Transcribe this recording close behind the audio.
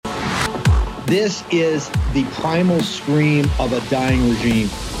This is the primal scream of a dying regime.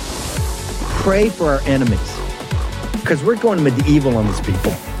 Pray for our enemies, because we're going medieval on these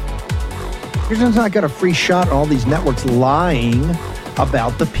people. You're just not got a free shot on all these networks lying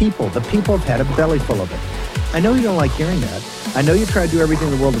about the people. The people have had a belly full of it. I know you don't like hearing that. I know you try to do everything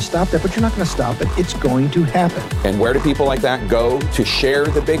in the world to stop that, but you're not going to stop it. It's going to happen. And where do people like that go to share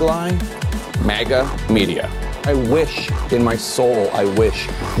the big lie? MAGA media. I wish in my soul, I wish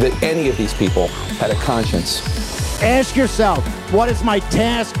that any of these people had a conscience. Ask yourself, what is my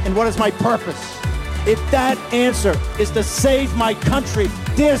task and what is my purpose? If that answer is to save my country,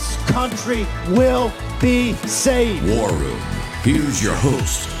 this country will be saved. War Room. Here's your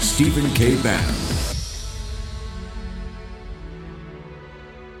host, Stephen K. Bannon.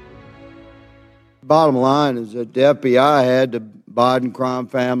 Bottom line is that the FBI had the Biden crime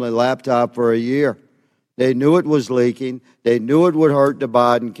family laptop for a year. They knew it was leaking. They knew it would hurt the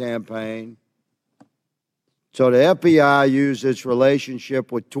Biden campaign. So the FBI used its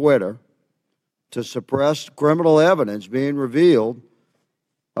relationship with Twitter to suppress criminal evidence being revealed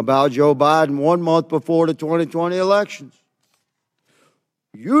about Joe Biden 1 month before the 2020 elections.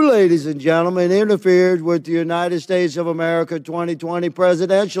 You, ladies and gentlemen, interfered with the United States of America 2020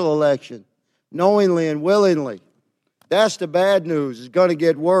 presidential election, knowingly and willingly. That's the bad news. It's going to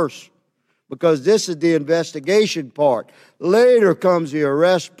get worse, because this is the investigation part. Later comes the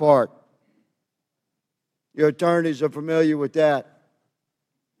arrest part. Your attorneys are familiar with that.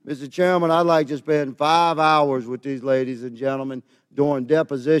 Mr. Chairman, I'd like to spend 5 hours with these ladies and gentlemen doing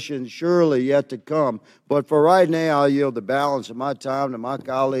depositions surely yet to come. But for right now, I'll yield the balance of my time to my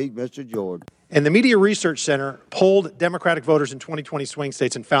colleague, Mr. Jordan. And the Media Research Center polled Democratic voters in 2020 swing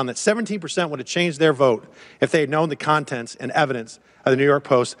states and found that 17% would have changed their vote if they had known the contents and evidence of the New York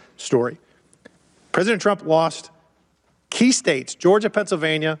Post story. President Trump lost key states, Georgia,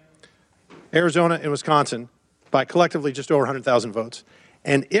 Pennsylvania, Arizona, and Wisconsin, by collectively just over 100,000 votes.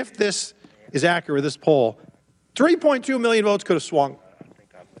 And if this is accurate, this poll, 3.2 million votes could have swung.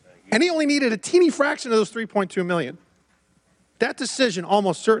 And he only needed a teeny fraction of those 3.2 million. That decision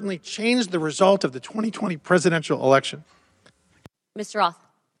almost certainly changed the result of the 2020 presidential election. Mr. Roth,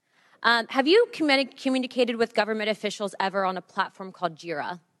 have you communicated with government officials ever on a platform called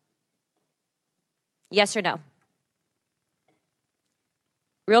Jira? Yes or no?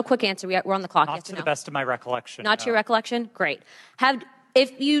 Real quick answer. We're on the clock. Not yes to or the no? best of my recollection. Not to your recollection? Great.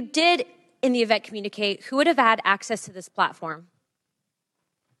 If you did, in the event, communicate, who would have had access to this platform?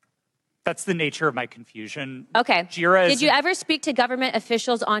 That's the nature of my confusion. Okay. Jira Did you ever speak to government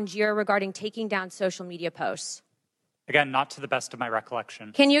officials on Jira regarding taking down social media posts? Again, not to the best of my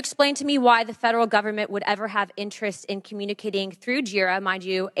recollection. Can you explain to me why the federal government would ever have interest in communicating through Jira, mind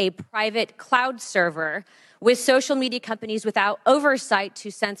you, a private cloud server, with social media companies without oversight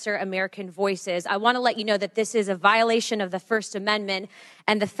to censor American voices? I want to let you know that this is a violation of the First Amendment,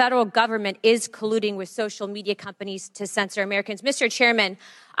 and the federal government is colluding with social media companies to censor Americans. Mr. Chairman,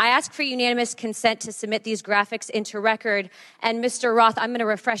 I ask for unanimous consent to submit these graphics into record. And Mr. Roth, I'm going to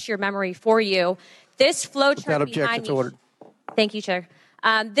refresh your memory for you. This flowchart behind me. Thank you, Chair.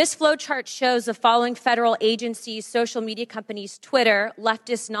 This flowchart shows the following federal agencies, social media companies, Twitter,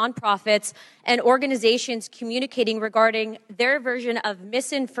 leftist nonprofits, and organizations communicating regarding their version of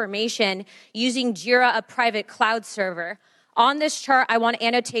misinformation using Jira, a private cloud server. On this chart, I want to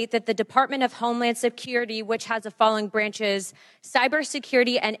annotate that the Department of Homeland Security, which has the following branches: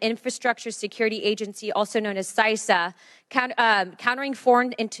 Cybersecurity and Infrastructure Security Agency, also known as CISA, Countering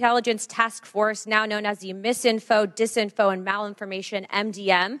Foreign Intelligence Task Force, now known as the Misinfo, Disinfo, and Malinformation,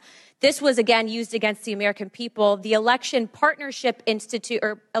 MDM. This was, again, used against the American people. The Election Partnership Institute,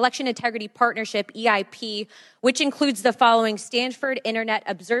 or Election Integrity Partnership, EIP, which includes the following: Stanford Internet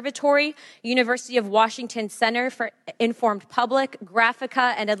Observatory, University of Washington Center for Informed Public,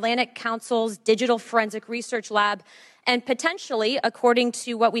 Graphica, and Atlantic Council's Digital Forensic Research Lab, and potentially, according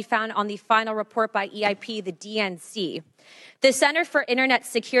to what we found on the final report by EIP, the DNC. The Center for Internet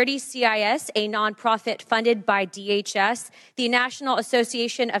Security, CIS, a nonprofit funded by DHS, the National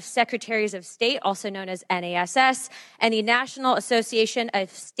Association of Secretaries of State, also known as NASS, and the National Association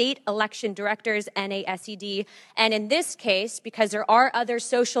of State Election Directors, NASED. And in this case, because there are other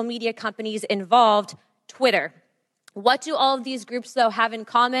social media companies involved, Twitter. What do all of these groups, though, have in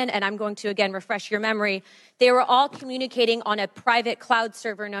common? And I'm going to, again, refresh your memory. They were all communicating on a private cloud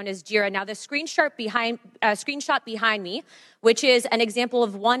server known as Jira. Now, the screenshot behind me, which is an example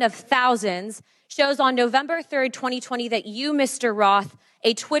of one of thousands, shows on November 3rd, 2020, that you, Mr. Roth,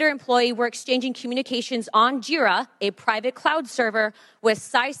 a Twitter employee, were exchanging communications on Jira, a private cloud server, with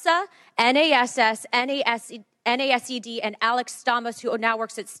CISA, NASS, NASED, and Alex Stamos, who now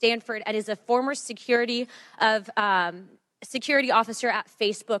works at Stanford and is a former security officer at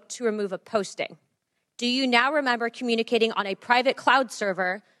Facebook, to remove a posting. Do you now remember communicating on a private cloud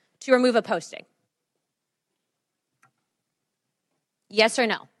server to remove a posting? Yes or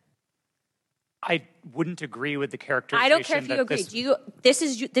no? I wouldn't agree with the characterization. I don't care if you agree.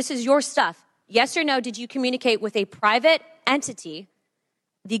 This is your stuff. Yes or no, did you communicate with a private entity,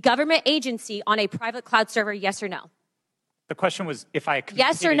 the government agency, on a private cloud server? Yes or no? The question was if I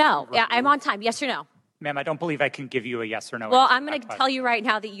Yes or no? Yeah, I'm on time. Yes or no? Ma'am, I don't believe I can give you a yes or no. Well, I'm going to tell you right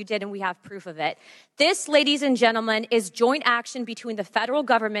now that you did, and we have proof of it. This, ladies and gentlemen, is joint action between the federal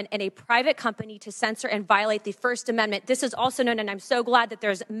government and a private company to censor and violate the First Amendment. This is also known, and I'm so glad that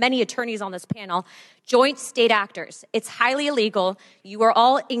there's many attorneys on this panel, joint state actors. It's highly illegal. You are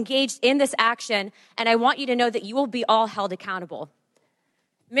all engaged in this action, and I want you to know that you will be all held accountable.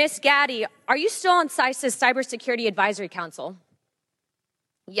 Ms. Gadde, are you still on CISA's Cybersecurity Advisory Council?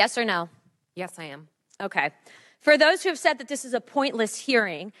 Yes or no? Yes, I am. Okay. For those who have said that this is a pointless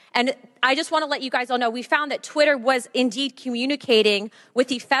hearing, and I just want to let you guys all know, we found that Twitter was indeed communicating with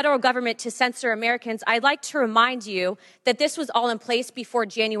the federal government to censor Americans. I'd like to remind you that this was all in place before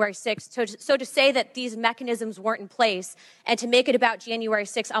January 6th. So to say that these mechanisms weren't in place and to make it about January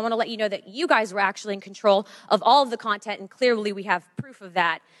 6th, I want to let you know that you guys were actually in control of all of the content, and clearly we have proof of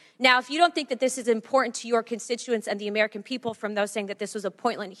that. Now, if you don't think that this is important to your constituents and the American people from those saying that this was a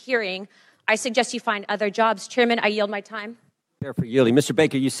pointless hearing, I suggest you find other jobs. Chairman, I yield my time. For yielding. Mr.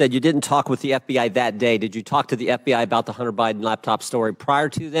 Baker, you said you didn't talk with the FBI that day. Did you talk to the FBI about the Hunter Biden laptop story prior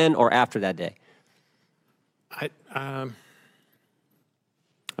to then or after that day? I'm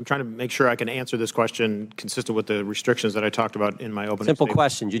trying to make sure I can answer this question consistent with the restrictions that I talked about in my opening Simple statement.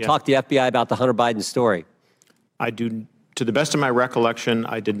 question. Did you talk to the FBI about the Hunter Biden story? To the best of my recollection,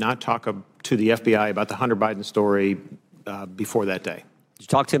 I did not talk to the FBI about the Hunter Biden story before that day. Did you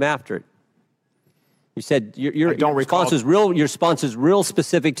talk to him after it? You said your response is real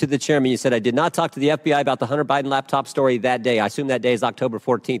specific to the chairman. You said, I did not talk to the FBI about the Hunter Biden laptop story that day. I assume that day is October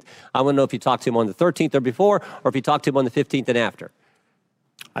 14th. I want to know if you talked to him on the 13th or before, or if you talked to him on the 15th and after.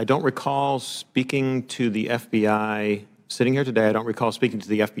 I don't recall speaking to the FBI. Sitting here today, I don't recall speaking to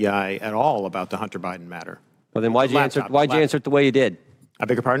the FBI at all about the Hunter Biden matter. Well, then why'd you answer it the way you did? I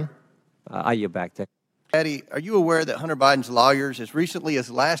beg your pardon? I yield back to. Eddie, are you aware that Hunter Biden's lawyers, as recently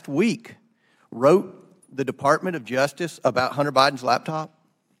as last week, wrote the Department of Justice about Hunter Biden's laptop?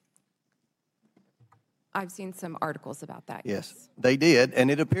 I've seen some articles about that. Yes, they did. And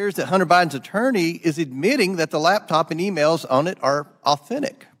it appears that Hunter Biden's attorney is admitting that the laptop and emails on it are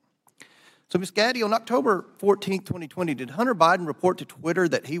authentic. So, Ms. Gadde, on October 14, 2020, did Hunter Biden report to Twitter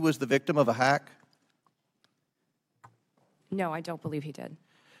that he was the victim of a hack? No, I don't believe he did.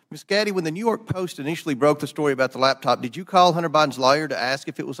 Ms. Gadde, when the New York Post initially broke the story about the laptop, did you call Hunter Biden's lawyer to ask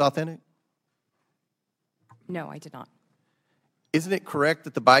if it was authentic? No, I did not. Isn't it correct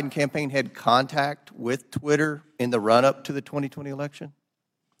that the Biden campaign had contact with Twitter in the run-up to the 2020 election?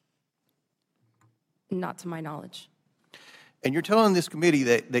 Not to my knowledge. And you're telling this committee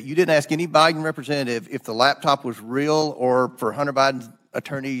that you didn't ask any Biden representative if the laptop was real or for Hunter Biden's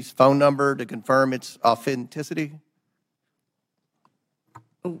attorney's phone number to confirm its authenticity?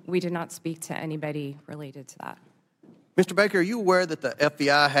 We did not speak to anybody related to that. Mr. Baker, are you aware that the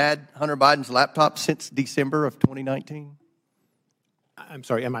FBI had Hunter Biden's laptop since December of 2019? I'm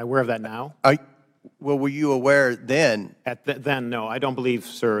sorry, am I aware of that now? Well, were you aware then? Then, no. I don't believe,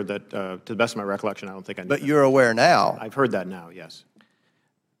 sir, that to the best of my recollection, I don't think I knew But that. you're aware now? I've heard that now, yes.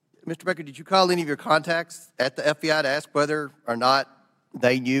 Mr. Baker, did you call any of your contacts at the FBI to ask whether or not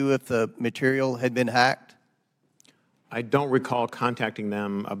they knew if the material had been hacked? I don't recall contacting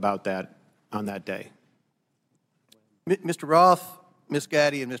them about that on that day. Mr. Roth, Ms.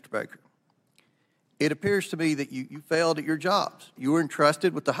 Gadde, and Mr. Baker, it appears to me that you failed at your jobs. You were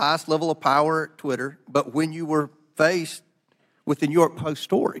entrusted with the highest level of power at Twitter, but when you were faced with the New York Post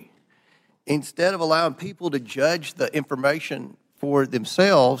story, instead of allowing people to judge the information for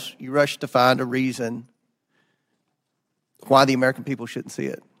themselves, you rushed to find a reason why the American people shouldn't see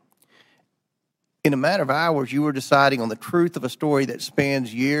it. In a matter of hours, you were deciding on the truth of a story that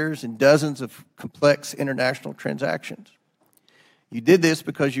spans years and dozens of complex international transactions. You did this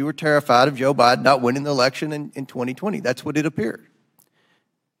because you were terrified of Joe Biden not winning the election in 2020. That's what it appeared.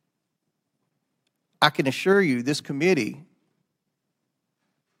 I can assure you this committee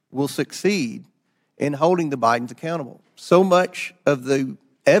will succeed in holding the Bidens accountable. So much of the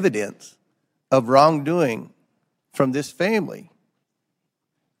evidence of wrongdoing from this family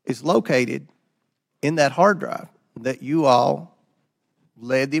is located in that hard drive that you all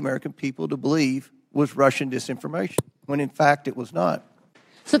led the American people to believe was Russian disinformation, when in fact it was not.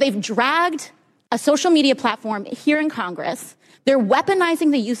 So they've dragged a social media platform here in Congress. They're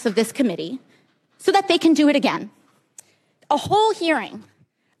weaponizing the use of this committee so that they can do it again. A whole hearing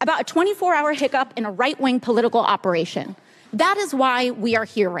about a 24-hour hiccup in a right-wing political operation. That is why we are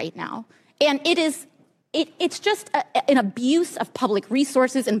here right now. And it's just an abuse of public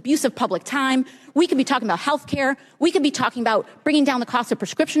resources, an abuse of public time. We could be talking about health care. We could be talking about bringing down the cost of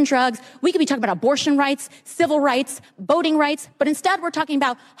prescription drugs. We could be talking about abortion rights, civil rights, voting rights. But instead, we're talking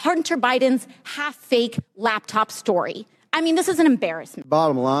about Hunter Biden's half-fake laptop story. I mean, this is an embarrassment.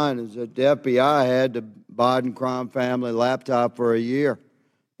 Bottom line is that the FBI had the Biden crime family laptop for a year.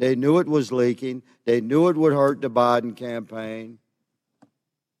 They knew it was leaking. They knew it would hurt the Biden campaign.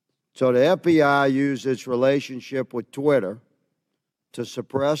 So the FBI used its relationship with Twitter to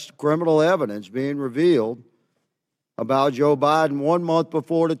suppress criminal evidence being revealed about Joe Biden 1 month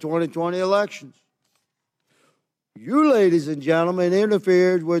before the 2020 elections. You, ladies and gentlemen,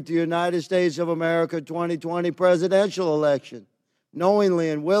 interfered with the United States of America 2020 presidential election, knowingly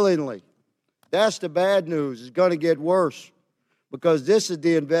and willingly. That's the bad news. It's going to get worse because this is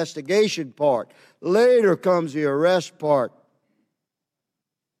the investigation part. Later comes the arrest part.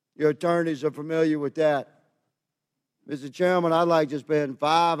 Your attorneys are familiar with that. Mr. Chairman, I'd like to spend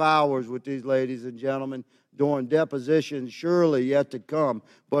 5 hours with these ladies and gentlemen during depositions surely yet to come.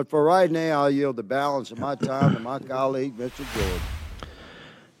 But for right now, I'll yield the balance of my time to my colleague, Mr. Jordan.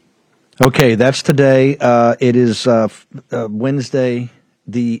 Okay, that's today. It is Wednesday,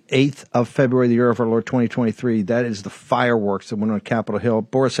 the 8th of February, the year of our Lord 2023. That is the fireworks that went on Capitol Hill.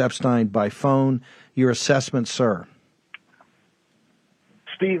 Boris Epshteyn by phone. Your assessment, sir.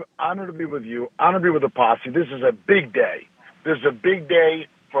 Steve, honored to be with you. Honored to be with the posse. This is a big day. This is a big day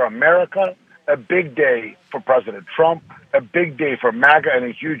for America, a big day for President Trump, a big day for MAGA, and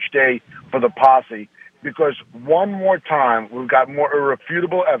a huge day for the posse, because one more time we've got more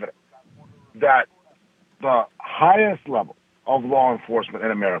irrefutable evidence that the highest level of law enforcement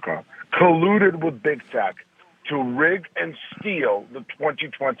in America colluded with big tech to rig and steal the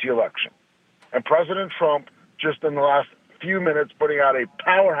 2020 election. And President Trump, just in the last few minutes, putting out a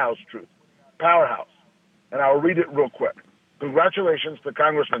powerhouse truth. Powerhouse. And I'll read it real quick. Congratulations to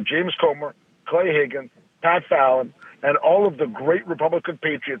Congressman James Comer, Clay Higgins, Pat Fallon, and all of the great Republican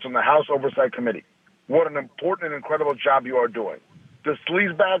patriots on the House Oversight Committee. What an important and incredible job you are doing. The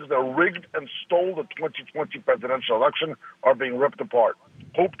sleazebags that rigged and stole the 2020 presidential election are being ripped apart.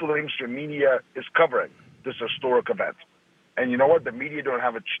 Hope the mainstream media is covering this historic event. And you know what? The media don't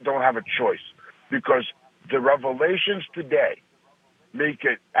have a choice, because the revelations today make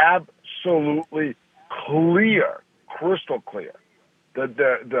it absolutely clear, crystal clear, that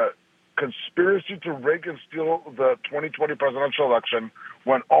the conspiracy to rig and steal the 2020 presidential election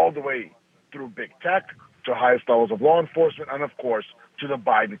went all the way through big tech to highest levels of law enforcement and, of course, to the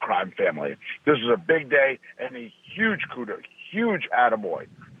Biden crime family. This is a big day and a huge kudos, huge attaboy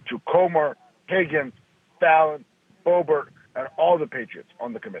to Comer, Higgins, Fallon, Boebert, and all the patriots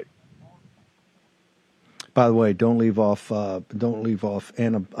on the committee. By the way, don't leave off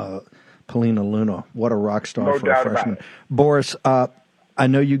Anna Paulina Luna. What a rock star no for a freshman. Boris, I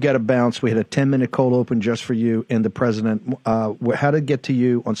know you got to bounce. We had a 10-minute cold open just for you and the president. How did it get to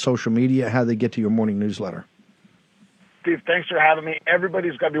you on social media? How did they get to your morning newsletter? Steve, thanks for having me.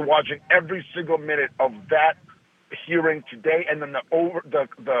 Everybody's got to be watching every single minute of that hearing today, and then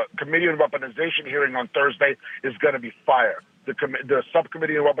the Committee on Weaponization hearing on Thursday is going to be fire. The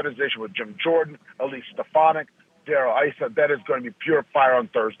Subcommittee on Weaponization with Jim Jordan, Elise Stefanik, Darrell Issa, that is going to be pure fire on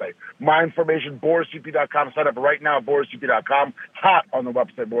Thursday. My information, BorisCP.com. Sign up right now at BorisCP.com. Hot on the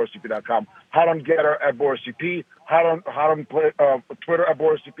website, BorisCP.com. Hot on Getter at BorisCP. Hot on Twitter at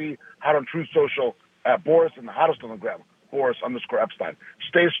BorisCP. Hot on Truth Social at Boris, and the hottest on the ground, Boris_Epshteyn.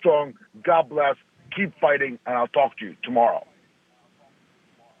 Stay strong. God bless. Keep fighting, and I'll talk to you tomorrow.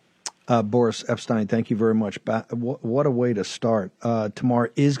 Boris Epshteyn, thank you very much. What a way to start. Tomorrow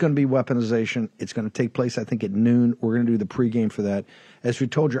is going to be weaponization. It's going to take place, I think, at noon. We're going to do the pregame for that. As we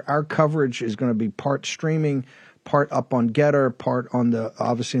told you, our coverage is going to be part streaming, part up on Getter, part on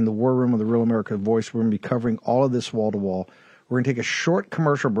obviously in the War Room of the Real America Voice. We're going to be covering all of this wall to wall. We're going to take a short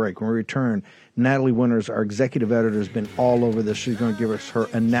commercial break. When we return, Natalie Winters, our executive editor, has been all over this. She's going to give us her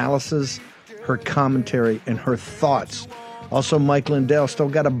analysis, her commentary, and her thoughts. Also, Mike Lindell still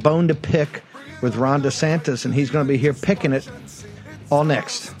got a bone to pick with Ron DeSantis, and he's going to be here picking it all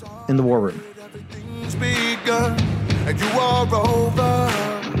next in the War Room. And you are over,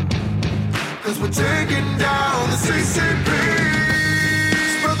 'cause we're taking down the CCP.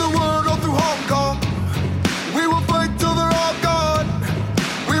 Spread the word all through Hong Kong. We will fight till they're all gone.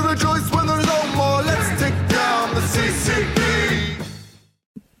 We rejoice when there's no more left.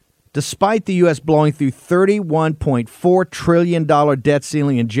 Despite the U.S. blowing through $31.4 trillion debt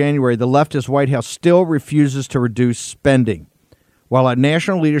ceiling in January, the leftist White House still refuses to reduce spending. While our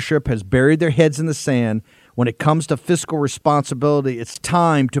national leadership has buried their heads in the sand, when it comes to fiscal responsibility, it's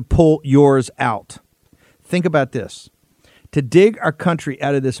time to pull yours out. Think about this. To dig our country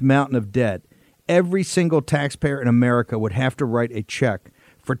out of this mountain of debt, every single taxpayer in America would have to write a check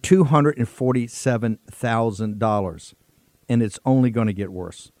for $247,000. And it's only going to get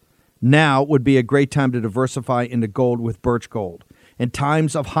worse. Now would be a great time to diversify into gold with Birch Gold. In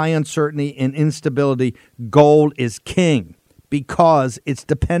times of high uncertainty and instability, gold is king because it's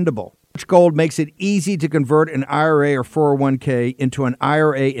dependable. Birch Gold makes it easy to convert an IRA or 401k into an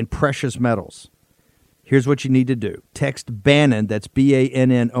IRA in precious metals. Here's what you need to do. Text Bannon, that's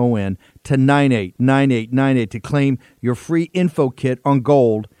Bannon, to 989898 to claim your free info kit on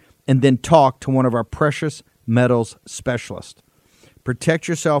gold, and then talk to one of our precious metals specialists. Protect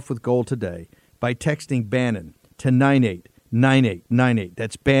yourself with gold today by texting Bannon to 989898.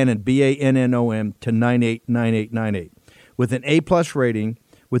 That's Bannon, Bannon, to 989898. With an A-plus rating,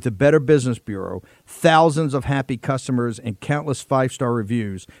 with the Better Business Bureau, thousands of happy customers, and countless 5-star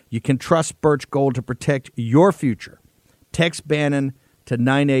reviews, you can trust Birch Gold to protect your future. Text Bannon to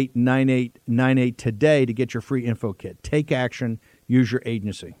 989898 today to get your free info kit. Take action. Use your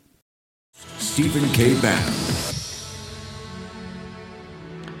agency. Stephen K. Bannon.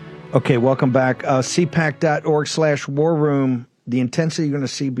 Okay, welcome back. CPAC.org/war room. The intensity you're going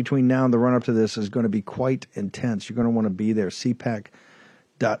to see between now and the run-up to this is going to be quite intense. You're going to want to be there.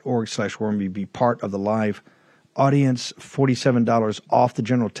 CPAC.org/war room. Be part of the live audience. $47 off the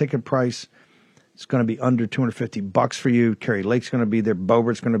general ticket price. It's going to be under $250 for you. Kerry Lake's going to be there.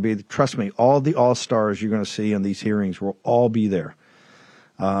 Boebert's going to be there. Trust me, all the all-stars you're going to see in these hearings will all be there.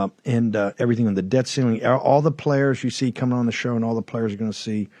 And everything on the debt ceiling, all the players you see coming on the show and all the players you're going to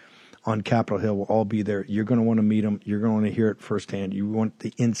see on Capitol Hill will all be there. You're going to want to meet them. You're going to want to hear it firsthand. You want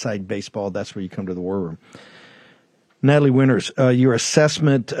the inside baseball. That's where you come to the war room. Natalie Winters, your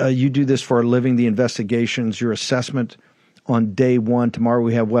assessment, you do this for a living, the investigations, your assessment on day one. Tomorrow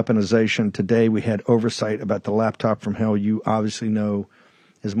we have weaponization. Today we had oversight about the laptop from hell. You obviously know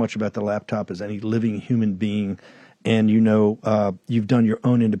as much about the laptop as any living human being. And you know you've done your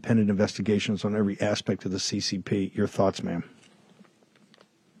own independent investigations on every aspect of the CCP. Your thoughts, ma'am?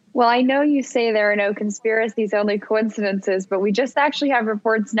 Well, I know you say there are no conspiracies, only coincidences, but we just actually have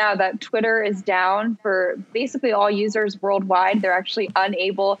reports now that Twitter is down for basically all users worldwide. They're actually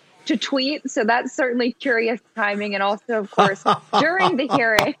unable to tweet. So that's certainly curious timing. And also, of course, during the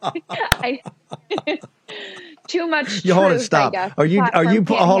hearing, too much truth, hold it, stop. I guess. Are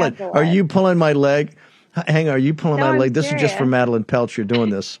you pulling my leg? Hang on, are you pulling my leg? This serious. is just for Madeline Peltz. You're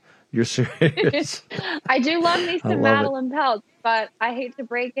doing this. You're serious. I do love me some Madeline Peltz, but I hate to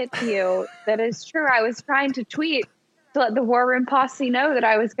break it to you. That is true. I was trying to tweet to let the War Room posse know that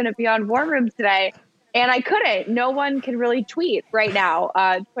I was going to be on War Room today, and I couldn't. No one can really tweet right now.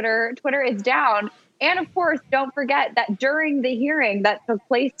 Twitter is down. And of course, don't forget that during the hearing that took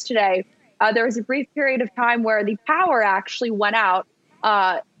place today, there was a brief period of time where the power actually went out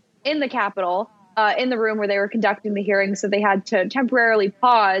in the Capitol, in the room where they were conducting the hearing. So they had to temporarily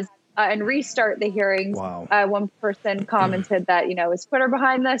pause and restart the hearings. Wow. One person commented that, is Twitter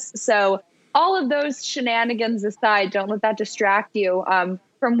behind this? So all of those shenanigans aside, don't let that distract you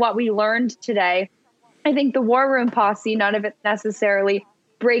from what we learned today. I think the War Room posse, none of it's necessarily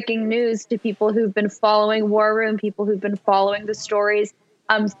breaking news to people who've been following War Room, people who've been following the stories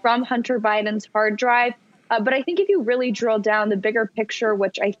from Hunter Biden's hard drive. But I think if you really drill down the bigger picture,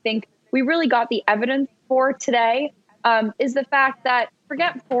 which I think we really got the evidence for today, is the fact that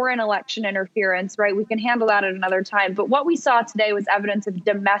forget foreign election interference, right? We can handle that at another time. But what we saw today was evidence of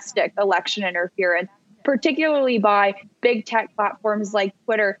domestic election interference, particularly by big tech platforms like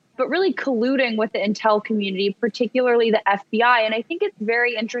Twitter, but really colluding with the intel community, particularly the FBI. And I think it's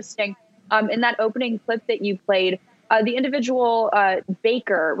very interesting in that opening clip that you played, the individual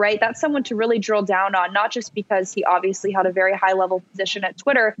Baker, right? That's someone to really drill down on, not just because he obviously had a very high level position at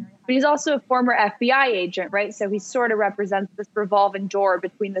Twitter, but he's also a former FBI agent, right? So he sort of represents this revolving door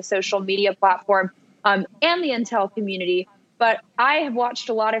between the social media platform and the intel community. But I have watched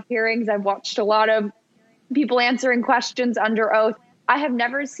a lot of hearings. I've watched a lot of people answering questions under oath. I have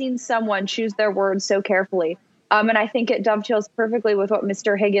never seen someone choose their words so carefully. And I think it dovetails perfectly with what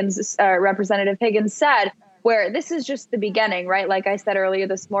Mr. Higgins, Representative Higgins said, where this is just the beginning, right? Like I said earlier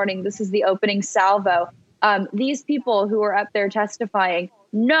this morning, this is the opening salvo. These people who are up there testifying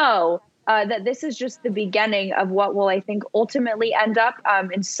know that this is just the beginning of what will, I think, ultimately end up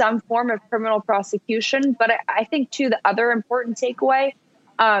in some form of criminal prosecution. But I think, too, the other important takeaway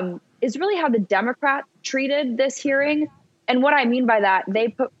is really how the Democrats treated this hearing. And what I mean by that, they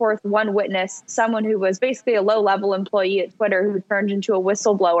put forth one witness, someone who was basically a low-level employee at Twitter who turned into a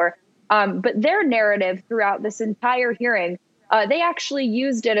whistleblower. But their narrative throughout this entire hearing, they actually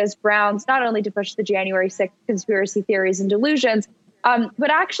used it as grounds not only to push the January 6th conspiracy theories and delusions, but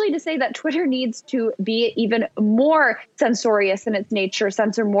actually to say that Twitter needs to be even more censorious in its nature,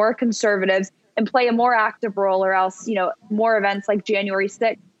 censor more conservatives, and play a more active role, or else, more events like January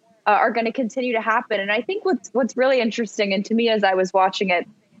 6th are going to continue to happen. And I think what's really interesting, and to me as I was watching it,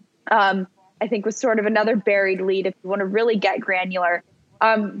 I think was sort of another buried lead if you want to really get granular.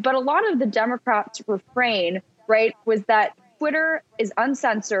 But a lot of the Democrats' refrain, right, was that Twitter is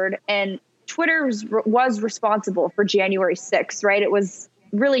uncensored and Twitter was responsible for January 6th, right? It was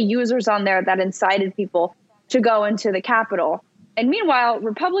really users on there that incited people to go into the Capitol. And meanwhile,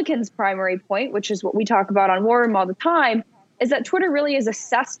 Republicans' primary point, which is what we talk about on War Room all the time, is that Twitter really is a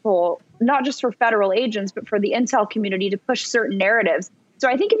cesspool, not just for federal agents, but for the intel community to push certain narratives. So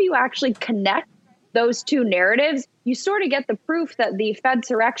I think if you actually connect those two narratives, you sort of get the proof that the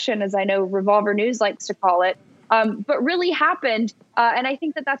Fedsurrection, as I know Revolver News likes to call it, but really happened. And I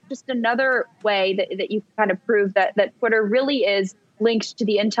think that that's just another way that you kind of prove that Twitter really is linked to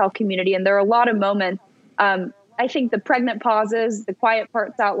the intel community. And there are a lot of moments. I think the pregnant pauses, the quiet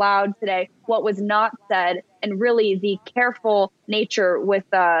parts out loud today, what was not said, and really the careful nature with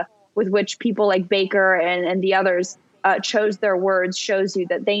which people like Baker and the others chose their words shows you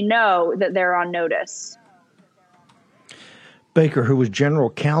that they know that they're on notice. Baker, who was general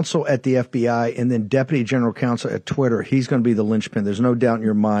counsel at the FBI and then deputy general counsel at Twitter, he's going to be the linchpin. There's no doubt in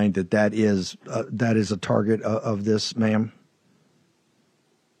your mind that is a target of this, ma'am.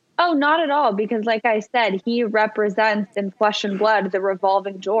 Oh, not at all, because like I said, he represents in flesh and blood the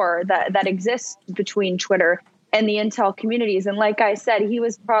revolving door that exists between Twitter and the intel communities. And like I said, he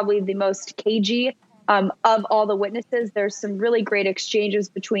was probably the most cagey of all the witnesses. There's some really great exchanges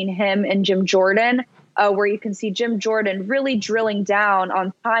between him and Jim Jordan, where you can see Jim Jordan really drilling down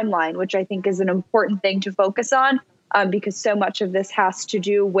on timeline, which I think is an important thing to focus on, because so much of this has to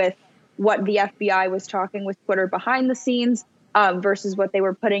do with what the FBI was talking with Twitter behind the scenes versus what they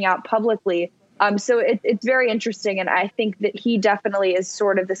were putting out publicly. So it's very interesting. And I think that he definitely is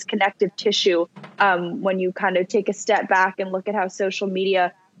sort of this connective tissue when you kind of take a step back and look at how social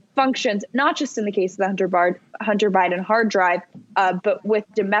media functions, not just in the case of the Hunter Biden hard drive, but with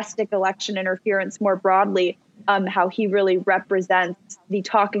domestic election interference more broadly, how he really represents the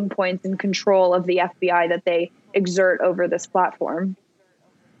talking points and control of the FBI that they exert over this platform.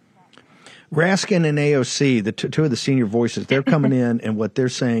 Raskin and AOC, the two of the senior voices, they're coming in, and what they're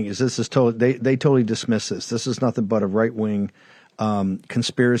saying is this is totally, they totally dismiss this. This is nothing but a right-wing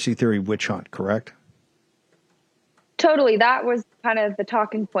conspiracy theory witch hunt, correct? Totally. That was kind of the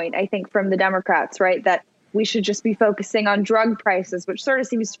talking point, I think, from the Democrats, right? That we should just be focusing on drug prices, which sort of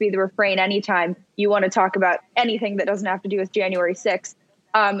seems to be the refrain anytime you want to talk about anything that doesn't have to do with January 6th.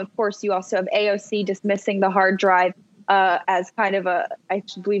 Of course, you also have AOC dismissing the hard drive as kind of I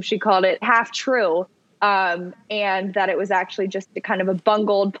believe she called it half true, and that it was actually just a kind of a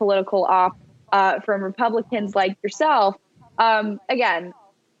bungled political op from Republicans like yourself. Again,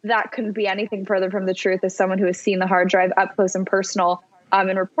 that couldn't be anything further from the truth as someone who has seen the hard drive up close and personal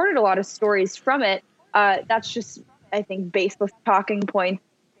and reported a lot of stories from it. That's just, I think, baseless talking points.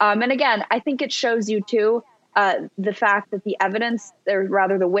 And again, I think it shows you, too, the fact that the evidence, or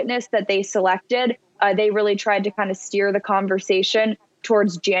rather the witness that they selected, they really tried to kind of steer the conversation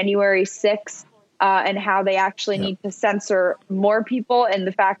towards January 6th and how they actually need to censor more people. And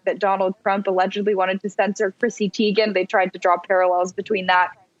the fact that Donald Trump allegedly wanted to censor Chrissy Teigen, they tried to draw parallels between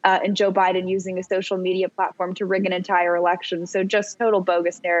that and Joe Biden using a social media platform to rig an entire election. So just total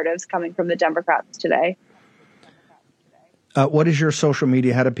bogus narratives coming from the Democrats today. What is your social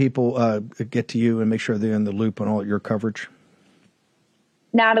media? How do people get to you and make sure they're in the loop on all your coverage?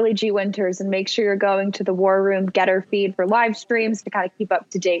 Natalie G. Winters, and make sure you're going to the War Room Getter feed for live streams to kind of keep up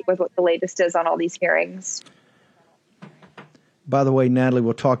to date with what the latest is on all these hearings. By the way, Natalie,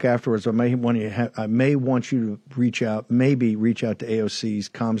 we'll talk afterwards. I may want you to reach out to AOC's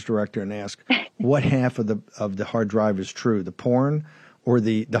comms director and ask what half of the hard drive is true: the porn, or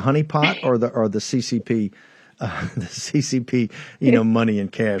the honeypot, or the CCP, the CCP, money and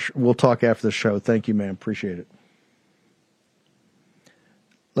cash. We'll talk after the show. Thank you, man. Appreciate it.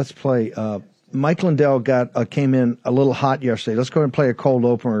 Let's play. Mike Lindell came in a little hot yesterday. Let's go ahead and play a cold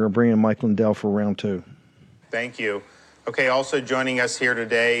opener. We're going to bring in Mike Lindell for round two. Thank you. Okay, also joining us here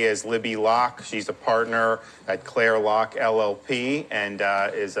today is Libby Locke. She's a partner at Claire Locke LLP and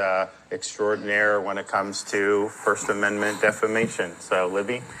is extraordinaire when it comes to First Amendment defamation. So,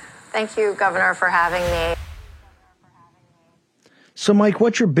 Libby? Thank you, Governor, for having me. So, Mike,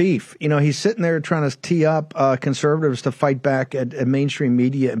 what's your beef? You know, he's sitting there trying to tee up conservatives to fight back at mainstream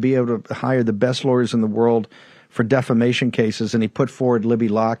media and be able to hire the best lawyers in the world for defamation cases. And he put forward Libby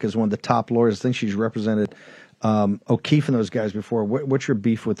Locke as one of the top lawyers. I think she's represented O'Keefe and those guys before. What's your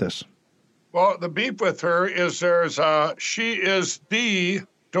beef with this? Well, the beef with her is she is the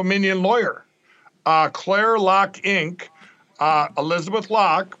Dominion lawyer. Claire Locke Inc., Elizabeth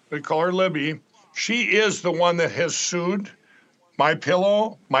Locke, we call her Libby, she is the one that has sued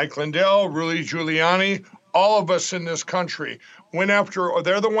MyPillow, Mike Lindell, Rudy Giuliani, all of us in this country. They're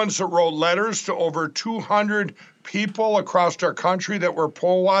the ones that wrote letters to over 200 people across our country that were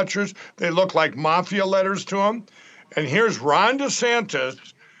poll watchers. They look like mafia letters to them. And here's Ron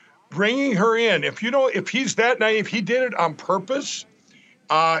DeSantis bringing her in. If he's that naive, he did it on purpose.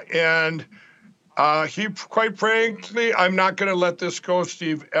 He, quite frankly, I'm not going to let this go,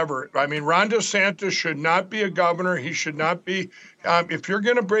 Steve, ever. I mean, Ron DeSantis should not be a governor. He should not be. If you're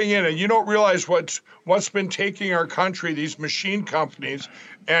going to bring in, and you don't realize what's been taking our country, these machine companies,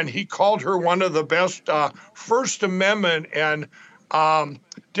 and he called her one of the best First Amendment and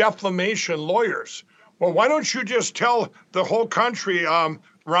defamation lawyers. Well, why don't you just tell the whole country,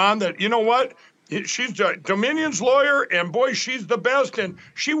 Ron, that, you know what? She's Dominion's lawyer, and boy, she's the best, and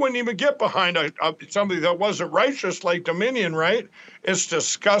she wouldn't even get behind somebody that wasn't righteous like Dominion, right? It's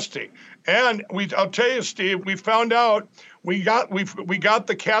disgusting. And I'll tell you, Steve, we found out we got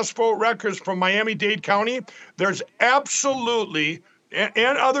the cast vote records from Miami-Dade County. There's absolutely,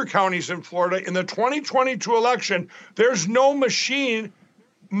 and other counties in Florida, in the 2022 election, there's no machine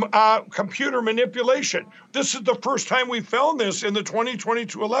computer manipulation. This is the first time we found this in the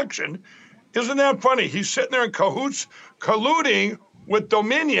 2022 election. Isn't that funny? He's sitting there in cahoots, colluding with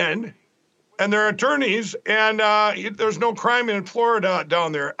Dominion and their attorneys, and there's no crime in Florida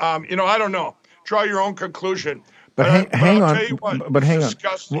down there. I don't know. Draw your own conclusion. But hang on.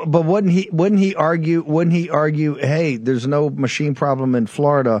 But wouldn't he argue? Hey, there's no machine problem in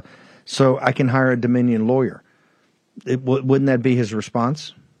Florida, so I can hire a Dominion lawyer. Wouldn't that be his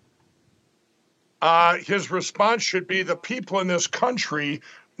response? His response should be the people in this country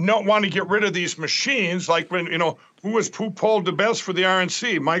don't want to get rid of these machines, like when, who polled the best for the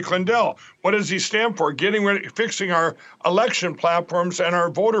RNC? Mike Lindell. What does he stand for? Fixing our election platforms and our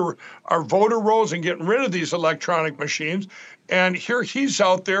voter rolls and getting rid of these electronic machines. And here he's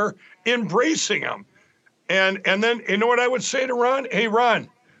out there embracing them. And then, you know what I would say to Ron? Hey, Ron,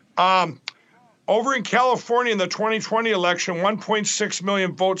 over in California in the 2020 election, 1.6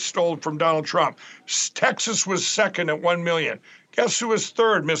 million votes stolen from Donald Trump. Texas was second at 1 million. Guess who was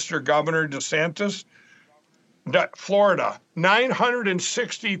third, Mr. Governor DeSantis? Florida,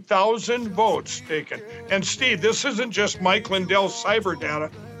 960,000 votes taken. And Steve, this isn't just Mike Lindell's cyber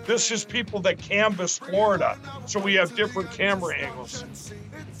data. This is people that canvass Florida. So we have different camera angles.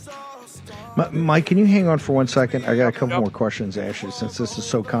 Mike, can you hang on for 1 second? I got a couple more questions to ask you since this is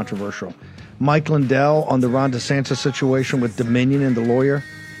so controversial. Mike Lindell on the Ron DeSantis situation with Dominion and the lawyer.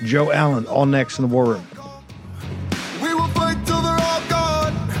 Joe Allen, all next in the War Room. We will fight till they're all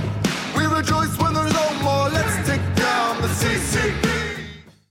gone. We rejoice when there's no more. Let's take down the CCP.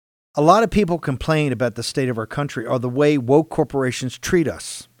 A lot of people complain about the state of our country or the way woke corporations treat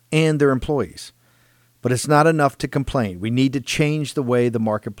us and their employees. But it's not enough to complain. We need to change the way the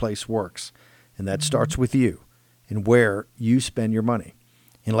marketplace works. And that starts with you and where you spend your money.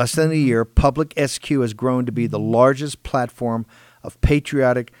 In less than a year, Public SQ has grown to be the largest platform of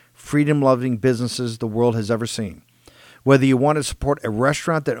patriotic, freedom-loving businesses the world has ever seen. Whether you want to support a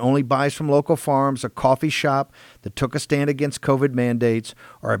restaurant that only buys from local farms, a coffee shop that took a stand against COVID mandates,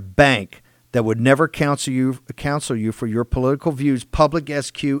 or a bank that would never counsel you for your political views, Public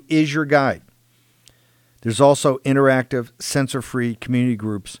SQ is your guide. There's also interactive, censor-free community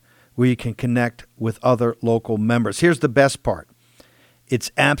groups where you can connect with other local members. Here's the best part.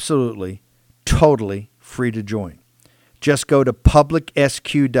 It's absolutely, totally free to join. Just go to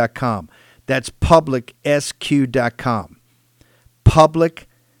publicsq.com. That's publicsq.com. Public,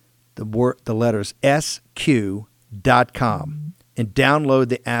 the letters sq.com, and download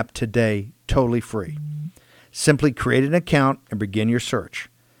the app today, totally free. Simply create an account and begin your search.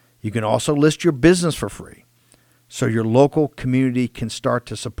 You can also list your business for free, so your local community can start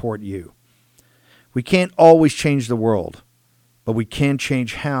to support you. We can't always change the world, but we can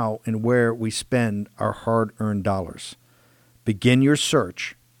change how and where we spend our hard-earned dollars. Begin your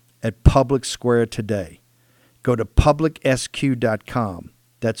search at Public Square today. Go to publicsq.com.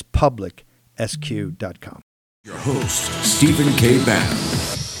 That's publicsq.com. Your host, Stephen K. Bannon.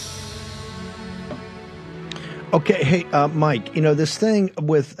 Okay, hey, Mike, this thing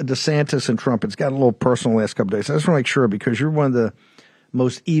with DeSantis and Trump, it's got a little personal the last couple of days. I just want to make sure, because you're one of the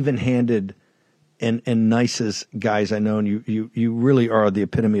most even-handed and nicest guys I know, and you really are the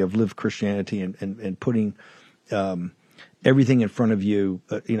epitome of lived Christianity and putting everything in front of you,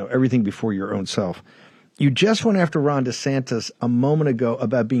 everything before your own self. You just went after Ron DeSantis a moment ago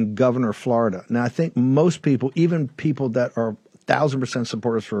about being governor of Florida. Now, I think most people, even people that are 1,000%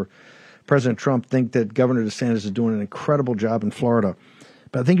 supporters for President Trump, think that Governor DeSantis is doing an incredible job in Florida.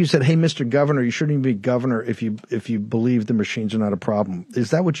 But I think you said, hey, Mr. Governor, you shouldn't even be governor if you believe the machines are not a problem.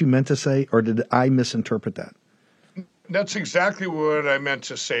 Is that what you meant to say, or did I misinterpret that? That's exactly what I meant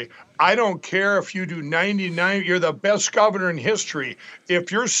to say. I don't care if you do 99, you're the best governor in history.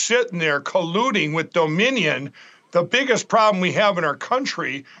 If you're sitting there colluding with Dominion, the biggest problem we have in our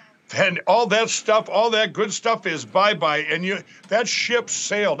country, and all that stuff, all that good stuff is bye-bye, and that ship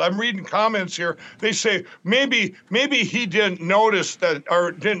sailed. I'm reading comments here. They say maybe he didn't notice that,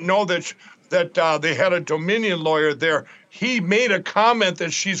 or didn't know that they had a Dominion lawyer there. He made a comment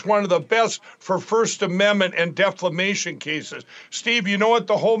that she's one of the best for First Amendment and defamation cases. Steve, you know what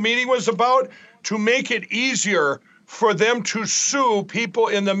the whole meeting was about? To make it easier for them to sue people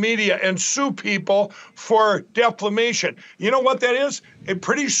in the media and sue people for defamation. You know what that is? And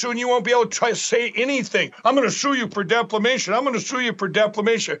pretty soon you won't be able to try to say anything. I'm going to sue you for defamation. I'm going to sue you for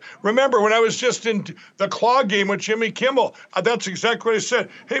defamation. Remember when I was just in the claw game with Jimmy Kimmel, that's exactly what I said.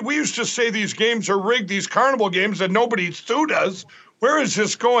 Hey, we used to say these games are rigged, these carnival games, and nobody sued us. Where is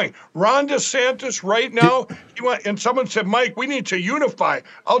this going? Ron DeSantis right now, and someone said, Mike, we need to unify.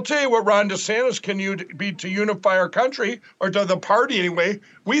 I'll tell you what Ron DeSantis can be to unify our country, or to the party anyway.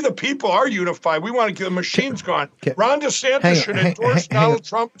 We the people are unified. We want to get the machines gone. Ron DeSantis should endorse Donald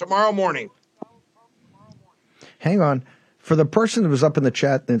Trump tomorrow morning. Hang on. For the person that was up in the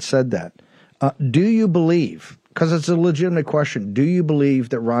chat that said that, do you believe, because it's a legitimate question, do you believe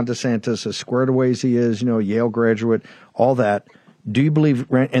that Ron DeSantis, as squared away as he is, Yale graduate, all that, do you believe,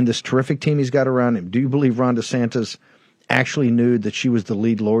 and this terrific team he's got around him, do you believe Ron DeSantis actually knew that she was the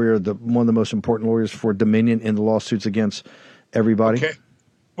lead lawyer, one of the most important lawyers for Dominion in the lawsuits against everybody? Okay.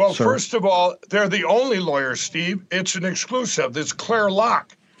 Well, first of all, they're the only lawyers, Steve. It's an exclusive. There's Claire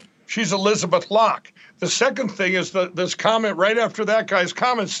Locke. She's Elizabeth Locke. The second thing is this comment right after that guy's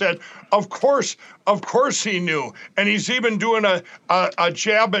comment said, of course he knew. And he's even doing a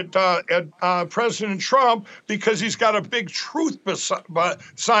jab at President Trump because he's got a big truth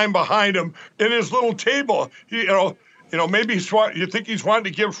sign behind him in his little table. Maybe you think he's wanting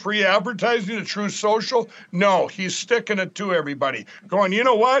to give free advertising to Truth Social? No, he's sticking it to everybody. Going, you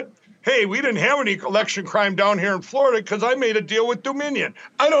know what? Hey, we didn't have any election crime down here in Florida because I made a deal with Dominion.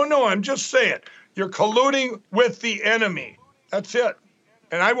 I don't know. I'm just saying. You're colluding with the enemy. That's it.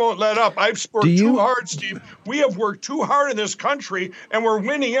 And I won't let up. I've worked too hard, Steve. We have worked too hard in this country, and we're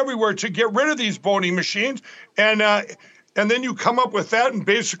winning everywhere to get rid of these voting machines. And then you come up with that and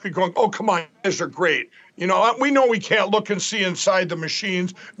basically going, oh, come on, these are great. We know we can't look and see inside the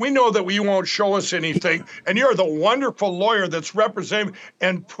machines. We know that you won't show us anything. And you're the wonderful lawyer that's representing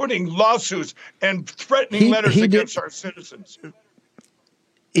and putting lawsuits and threatening letters against our citizens.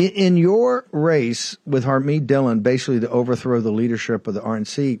 In your race with Harmeet Dillon, basically to overthrow the leadership of the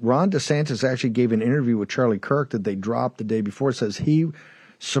RNC, Ron DeSantis actually gave an interview with Charlie Kirk that they dropped the day before. It says he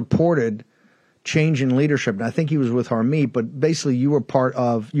supported change in leadership. And I think he was with Harmeet, but basically you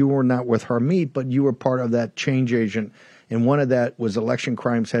were not with Harmeet, but you were part of that change agent. And one of that was election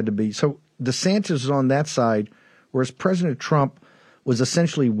crimes had to be. So DeSantis is on that side, whereas President Trump was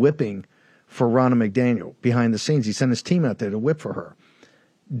essentially whipping for Ronna McDaniel behind the scenes. He sent his team out there to whip for her.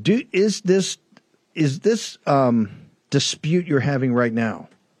 Is this dispute you're having right now,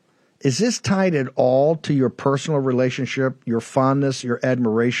 is this tied at all to your personal relationship, your fondness, your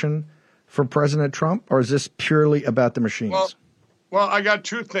admiration for President Trump, or is this purely about the machines? Well, I got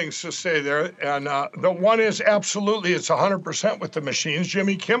two things to say there. And the one is absolutely it's 100% with the machines.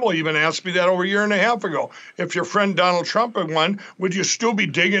 Jimmy Kimmel even asked me that over a year and a half ago. If your friend Donald Trump had won, would you still be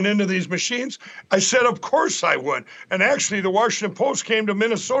digging into these machines? I said, of course I would. And actually, the Washington Post came to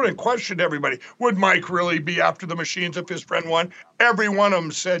Minnesota and questioned everybody. Would Mike really be after the machines if his friend won? Every one of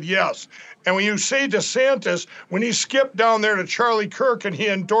them said yes. And when you say DeSantis, when he skipped down there to Charlie Kirk and he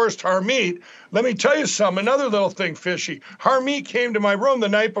endorsed Harmeet, let me tell you something, another little thing fishy. Harmeet came to my room the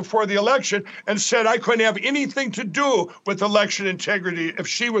night before the election and said I couldn't have anything to do with election integrity if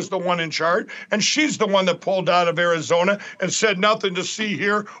she was the one in charge. And she's the one that pulled out of Arizona and said nothing to see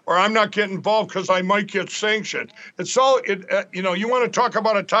here, or I'm not getting involved because I might get sanctioned. It's all, you want to talk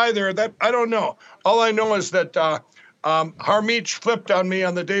about a tie there, that I don't know. All I know is that Harmeet flipped on me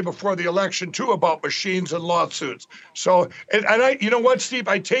on the day before the election too about machines and lawsuits. So, and I, you know what, Steve,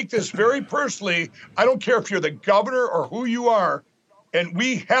 I take this very personally. I don't care if you're the governor or who you are, and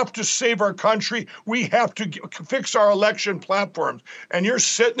we have to save our country. We have to fix our election platforms. And you're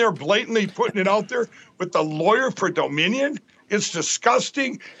sitting there blatantly putting it out there with the lawyer for Dominion. It's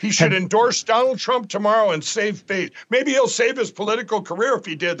disgusting. He should endorse Donald Trump tomorrow and save face. Maybe he'll save his political career if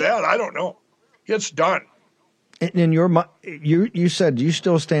he did that. I don't know. It's done. In your, you said you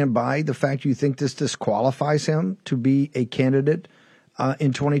still stand by the fact you think this disqualifies him to be a candidate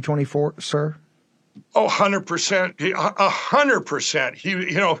in 2024, sir? Oh, 100%. 100%. He,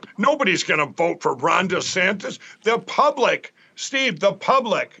 you know, nobody's going to vote for Ron DeSantis. The public, Steve, the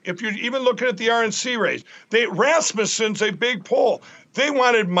public, if you're even looking at the RNC race, Rasmussen's a big poll. They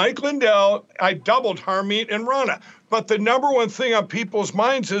wanted Mike Lindell. I doubled Harmeet and Ronna. But the number one thing on people's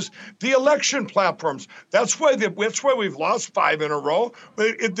minds is the election platforms. That's why we've lost 5 in a row.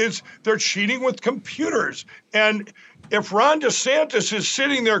 They're cheating with computers. And if Ron DeSantis is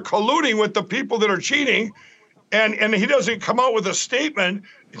sitting there colluding with the people that are cheating, and he doesn't come out with a statement,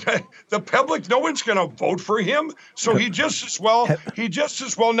 the public, no one's going to vote for him. So he just as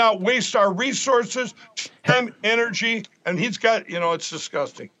well not waste our resources, time, energy, and he's got, you know, it's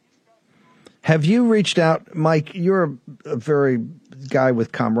disgusting. Have you reached out, Mike? You're a very guy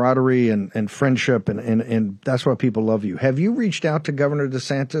with camaraderie and friendship, and that's why people love you. Have you reached out to Governor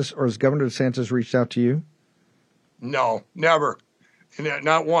DeSantis, or has Governor DeSantis reached out to you? No, never.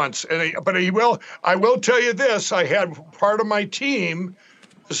 Not once. But he will. I will tell you this. I had part of my team.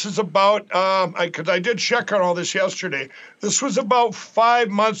 This is about, because I did check on all this yesterday. This was about 5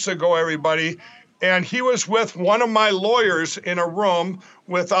 months ago, everybody. And he was with one of my lawyers in a room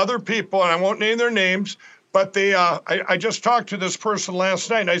with other people, and I won't name their names, but they. I just talked to this person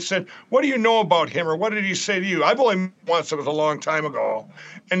last night, and I said, what do you know about him, or what did he say to you? I've only met once, it was a long time ago.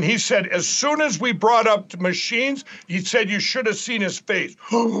 And he said, as soon as we brought up machines, he said, you should have seen his face.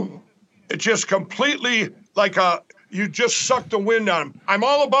 It just completely, like you just sucked the wind out of him. I'm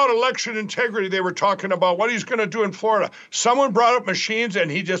all about election integrity. They were talking about what he's going to do in Florida. Someone brought up machines,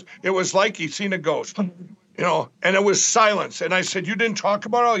 and it was like he'd seen a ghost, you know, and it was silence. And I said, you didn't talk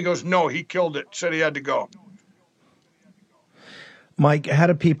about it? He goes, no, he killed it, said he had to go. Mike, how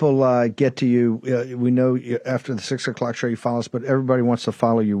do people get to you? We know after the 6 o'clock show you follow us, but everybody wants to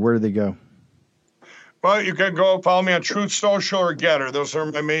follow you. Where do they go? Well, you can go follow me on Truth Social or Getter. Those are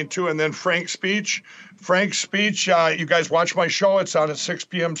my main two. And then Frank Speech. Frank Speech, you guys watch my show. It's on at 6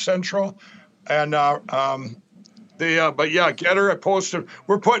 p.m. Central. And but yeah, Getter, I posted.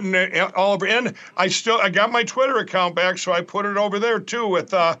 We're putting it all over in. I got my Twitter account back, so I put it over there too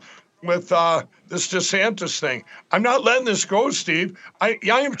with this DeSantis thing. I'm not letting this go, Steve. I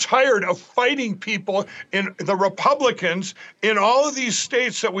am tired of fighting people in the Republicans in all of these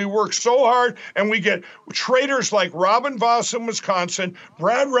states that we work so hard, and we get traitors like Robin Voss in Wisconsin,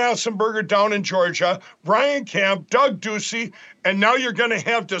 Brad Rassenberger down in Georgia, Brian Kemp, Doug Ducey, and now you're going to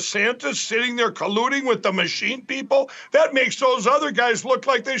have DeSantis sitting there colluding with the machine people. That makes those other guys look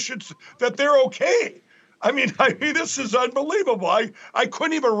like that they're okay. I mean, this is unbelievable. I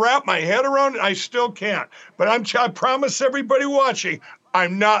couldn't even wrap my head around it. I still can't. But I promise everybody watching,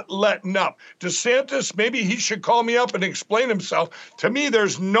 I'm not letting up. DeSantis, maybe he should call me up and explain himself. To me,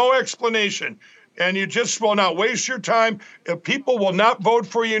 there's no explanation. And you just will not waste your time. If people will not vote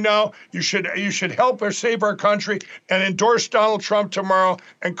for you now, you should help or save our country and endorse Donald Trump tomorrow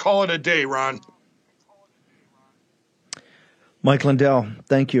and call it a day, Ron. Mike Lindell,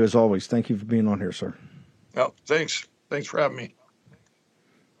 thank you as always. Thank you for being on here, sir. Oh, thanks. Thanks for having me.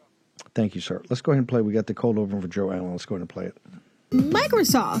 Thank you, sir. Let's go ahead and play. We got the cold open for Joe Allen. Let's go ahead and play it.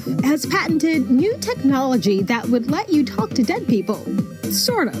 Microsoft has patented new technology that would let you talk to dead people.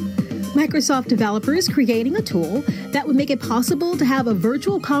 Sort of. Microsoft developers creating a tool that would make it possible to have a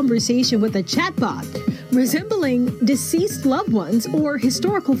virtual conversation with a chatbot, resembling deceased loved ones or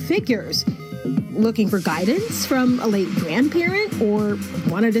historical figures. Looking for guidance from a late grandparent, or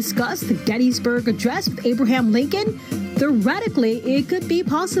want to discuss the Gettysburg Address with Abraham Lincoln? Theoretically, it could be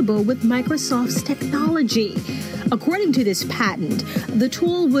possible with Microsoft's technology. According to this patent, the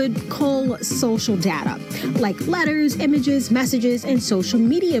tool would cull social data, like letters, images, messages, and social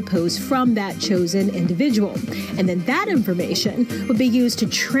media posts from that chosen individual. And then that information would be used to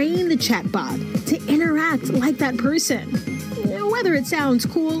train the chatbot to interact like that person. Whether it sounds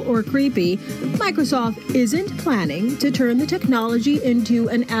cool or creepy, Microsoft isn't planning to turn the technology into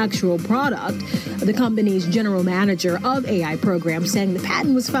an actual product. The company's general manager of AI programs saying the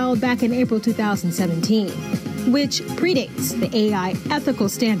patent was filed back in April 2017, which predates the AI ethical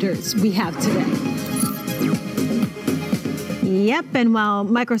standards we have today. Yep, and while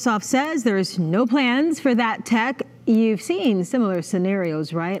Microsoft says there's no plans for that tech, you've seen similar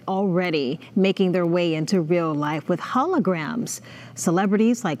scenarios, right, already making their way into real life with holograms.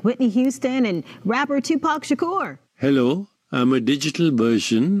 Celebrities like Whitney Houston and rapper Tupac Shakur. Hello, I'm a digital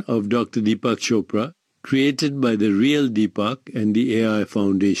version of Dr. Deepak Chopra, created by the real Deepak and the AI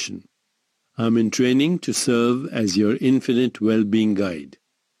Foundation. I'm in training to serve as your infinite well-being guide.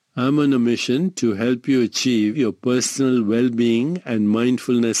 I'm on a mission to help you achieve your personal well-being and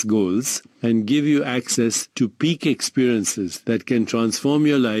mindfulness goals and give you access to peak experiences that can transform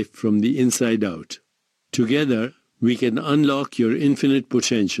your life from the inside out. Together, we can unlock your infinite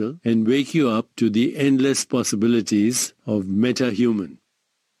potential and wake you up to the endless possibilities of MetaHuman.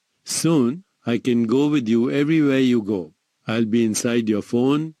 Soon, I can go with you everywhere you go. I'll be inside your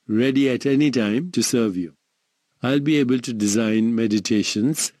phone, ready at any time to serve you. I'll be able to design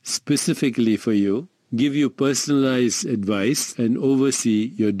meditations specifically for you, give you personalized advice, and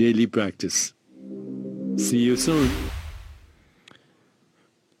oversee your daily practice. See you soon.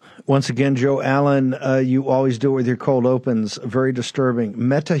 Once again, Joe Allen, you always do it with your cold opens. Very disturbing.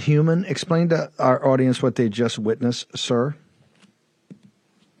 MetaHuman, explain to our audience what they just witnessed, sir.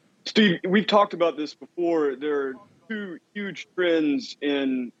 Steve, we've talked about this before. There are two huge trends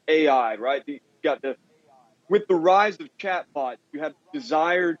in AI, right? You got with the rise of chatbots, you have the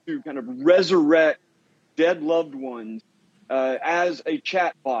desire to kind of resurrect dead loved ones as a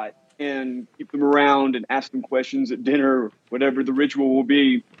chatbot and keep them around and ask them questions at dinner, or whatever the ritual will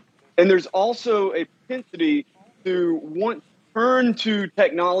be. And there's also a propensity to want to turn to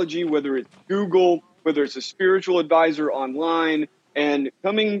technology, whether it's Google, whether it's a spiritual advisor online, and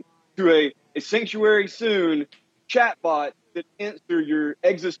coming to a sanctuary soon, chatbot that answer your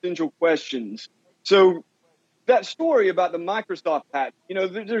existential questions. So that story about the Microsoft patent,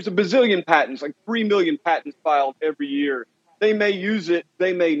 there's a bazillion patents, like 3 million patents filed every year. They may use it,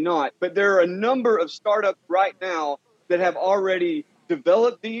 they may not, but there are a number of startups right now that have already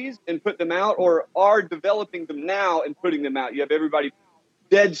developed these and put them out, or are developing them now and putting them out. You have everybody,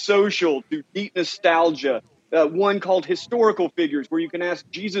 Dead Social to Deep Nostalgia, one called Historical Figures, where you can ask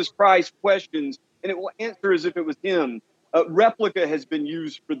Jesus Christ questions and it will answer as if it was him. Replica has been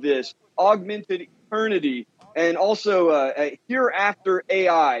used for this, Augmented Eternity, and also a Hereafter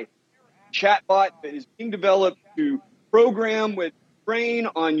AI chatbot that is being developed to program with train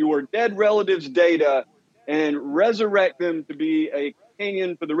on your dead relatives' data and resurrect them to be a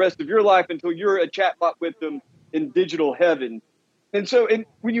companion for the rest of your life until you're a chatbot with them in digital heaven. And so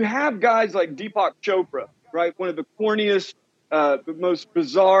when you have guys like Deepak Chopra, right, one of the corniest, the most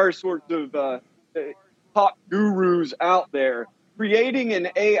bizarre sorts of top gurus out there, creating an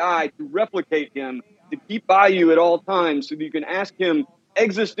AI to replicate him, to keep by you at all times so that you can ask him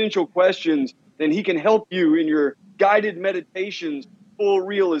existential questions, and he can help you in your guided meditations, full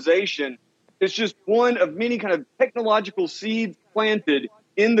realization. It's just one of many kind of technological seeds planted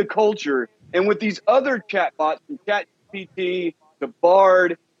in the culture. And with these other chatbots, from ChatGPT to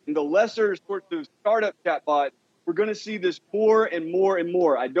Bard and the lesser sorts of startup chatbots, we're going to see this more and more and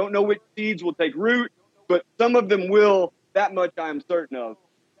more. I don't know which seeds will take root, but some of them will. That much I'm certain of.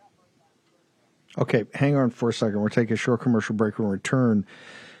 Okay, hang on for a second. We'll take a short commercial break and return.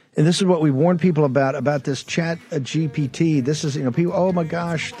 And this is what we warned people about this Chat GPT. This is, people, oh my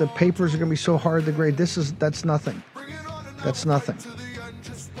gosh, the papers are going to be so hard to grade. That's nothing. That's nothing.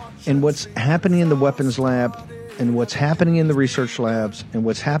 And what's happening in the weapons lab, and what's happening in the research labs, and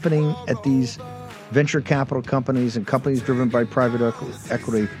what's happening at these venture capital companies and companies driven by private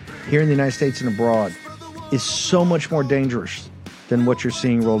equity here in the United States and abroad is so much more dangerous than what you're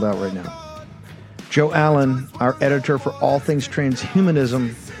seeing rolled out right now. Joe Allen, our editor for all things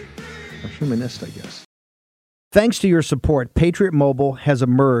transhumanism, or humanist, I guess. Thanks to your support, Patriot Mobile has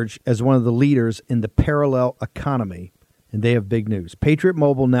emerged as one of the leaders in the parallel economy, and they have big news. Patriot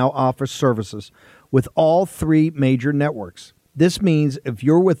Mobile now offers services with all three major networks. This means if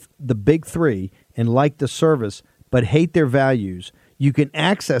you're with the big three and like the service but hate their values, you can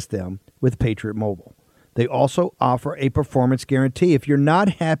access them with Patriot Mobile. They also offer a performance guarantee. If you're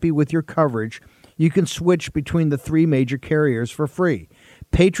not happy with your coverage, you can switch between the three major carriers for free.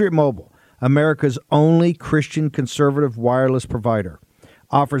 Patriot Mobile, America's only Christian conservative wireless provider,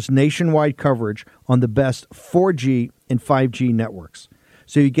 offers nationwide coverage on the best 4G and 5G networks.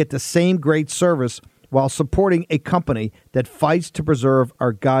 So you get the same great service while supporting a company that fights to preserve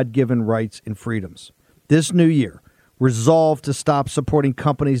our God-given rights and freedoms. This new year, resolve to stop supporting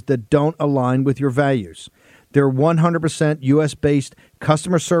companies that don't align with your values. Their 100% U.S.-based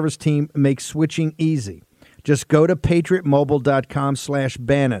customer service team makes switching easy. Just go to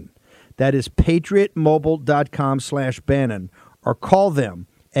patriotmobile.com/Bannon. That is patriotmobile.com/Bannon, or call them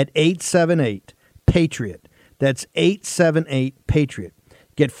at 878-PATRIOT. That's 878-PATRIOT.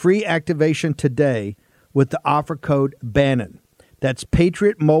 Get free activation today with the offer code Bannon. That's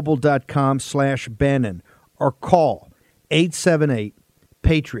patriotmobile.com/Bannon, or call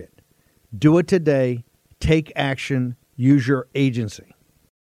 878-PATRIOT. Do it today. Take action. Use your agency.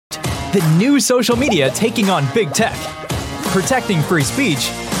 The new social media taking on big tech, protecting free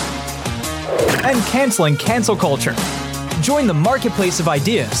speech, and canceling cancel culture. Join the marketplace of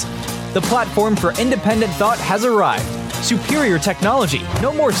ideas. The platform for independent thought has arrived. Superior technology.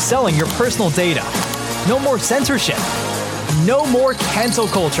 No more selling your personal data. No more censorship. No more cancel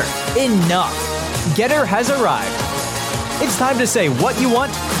culture. Enough. Getter has arrived. It's time to say what you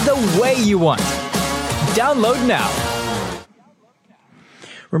want, the way you want. Download now.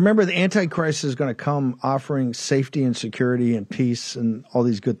 Remember, the Antichrist is going to come offering safety and security and peace and all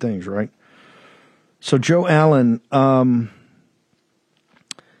these good things, right? So Joe Allen,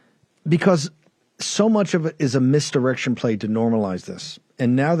 because so much of it is a misdirection play to normalize this.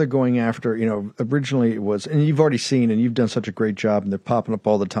 And now they're going after, originally it was, and you've already seen, and you've done such a great job, and they're popping up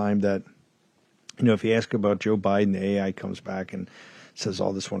all the time that, if you ask about Joe Biden, the AI comes back and says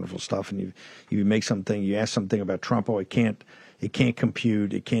all this wonderful stuff, and you make something, you ask something about Trump, it can't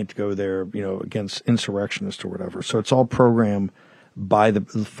compute, it can't go there, against insurrectionists or whatever. So it's all programmed by the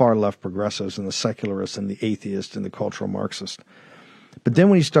far left progressives and the secularists and the atheists and the cultural Marxists. But then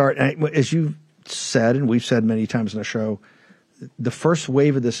when you start, as you've said, and we've said many times in the show, the first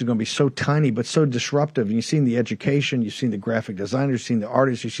wave of this is going to be so tiny but so disruptive. And you've seen the education, you've seen the graphic designers, you've seen the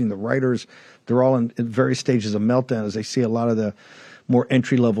artists, you've seen the writers. They're all in various stages of meltdown as they see a lot of the more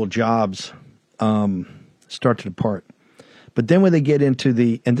entry-level jobs start to depart. But then when they get into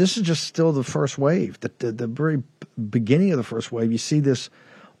and this is just still the first wave, the very beginning of the first wave, you see this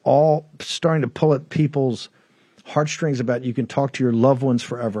all starting to pull at people's heartstrings about you can talk to your loved ones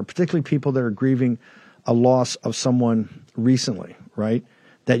forever, particularly people that are grieving a loss of someone recently, right?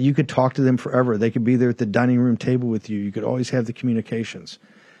 That you could talk to them forever. They could be there at the dining room table with you. You could always have the communications.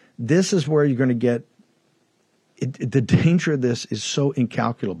 This is where you're going to get the danger of this is so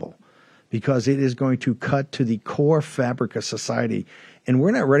incalculable, because it is going to cut to the core fabric of society, and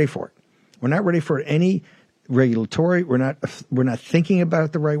we're not ready for it. We're not ready for any regulatory. We're not thinking about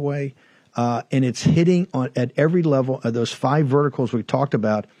it the right way, and it's hitting at every level of those 5 verticals we talked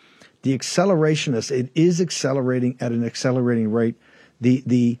about. The accelerationists, it is accelerating at an accelerating rate.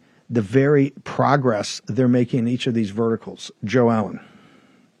 The very progress they're making in each of these verticals. Joe Allen.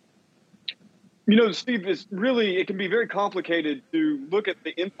 Steve, it can be very complicated to look at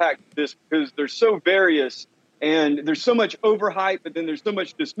the impact of this because they're so various and there's so much overhype, but then there's so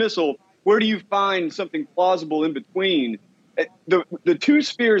much dismissal. Where do you find something plausible in between? The 2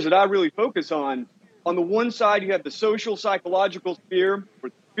 spheres that I really focus on the one side, you have the social psychological sphere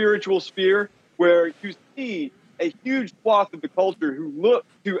or spiritual sphere, where you see a huge swath of the culture who look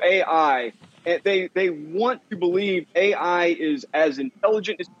to AI. And they want to believe AI is as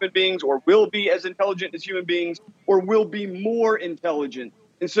intelligent as human beings, or will be as intelligent as human beings, or will be more intelligent.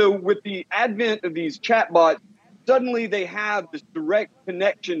 And so with the advent of these chatbots, suddenly they have this direct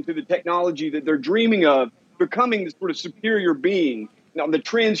connection to the technology that they're dreaming of, becoming this sort of superior being. Now, on the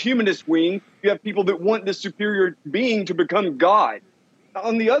transhumanist wing, you have people that want this superior being to become God.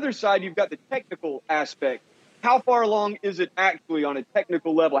 On the other side, you've got the technical aspect. How far along is it actually on a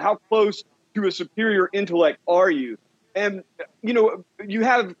technical level? How close to a superior intellect are you? And, you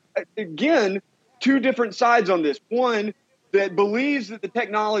have, again, 2 different sides on this. One that believes that the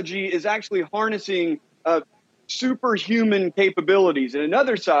technology is actually harnessing superhuman capabilities. And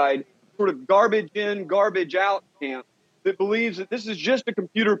another side, sort of garbage in, garbage out camp, that believes that this is just a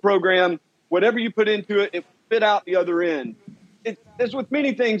computer program. Whatever you put into it, it will spit out the other end. As with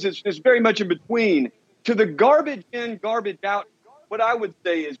many things, it's very much in between. To the garbage in, garbage out, what I would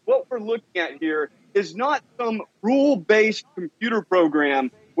say is what we're looking at here is not some rule-based computer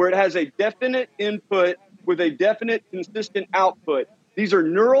program where it has a definite input with a definite consistent output. These are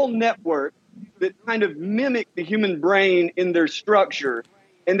neural networks that kind of mimic the human brain in their structure,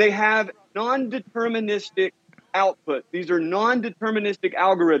 and they have non-deterministic output. These are non-deterministic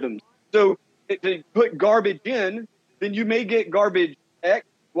algorithms. So if they put garbage in, then you may get garbage X,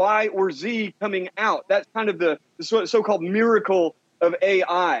 Y, or Z coming out. That's kind of the so-called miracle of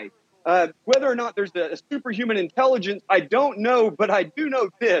AI. Whether or not there's a superhuman intelligence, I don't know, but I do know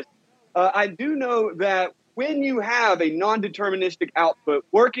this. I do know that when you have a non-deterministic output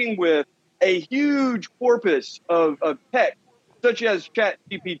working with a huge corpus of tech, such as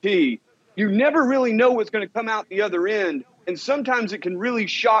ChatGPT, you never really know what's going to come out the other end and sometimes it can really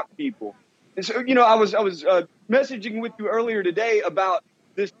shock people. And so, I was messaging with you earlier today about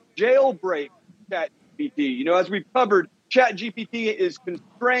this jailbreak ChatGPT. As we've covered, ChatGPT is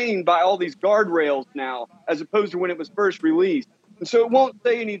constrained by all these guardrails now, as opposed to when it was first released. And so it won't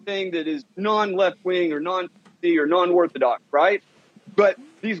say anything that is non-left wing or non-PC or non-orthodox, right? But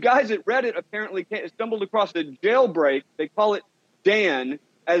these guys at Reddit apparently stumbled across a jailbreak. They call it Dan,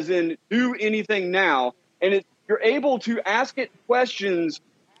 as in do anything now. And you're able to ask it questions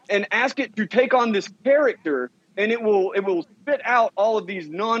and ask it to take on this character, and it will spit out all of these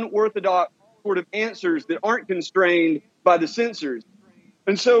non-orthodox sort of answers that aren't constrained by the censors.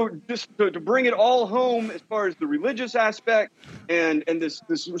 And so just to bring it all home as far as the religious aspect and this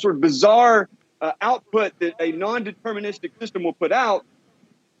sort of bizarre output that a non-deterministic system will put out,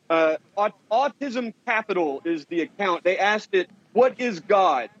 Autism Capital is the account. They asked it, what is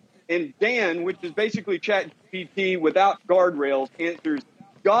God? And Dan, which is basically ChatGPT without guardrails, answers,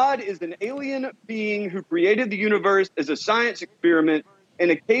 God is an alien being who created the universe as a science experiment and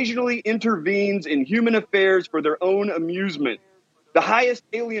occasionally intervenes in human affairs for their own amusement. The highest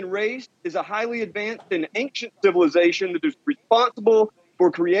alien race is a highly advanced and ancient civilization that is responsible for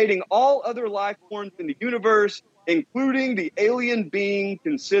creating all other life forms in the universe, including the alien being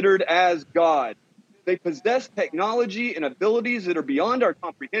considered as God. They possess technology and abilities that are beyond our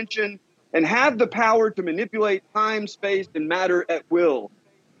comprehension and have the power to manipulate time, space, and matter at will.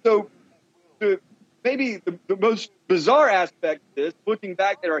 So maybe the most bizarre aspect of this, looking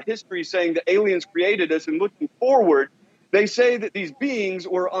back at our history saying that aliens created us and looking forward, they say that these beings,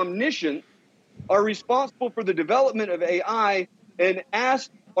 or omniscient, are responsible for the development of AI and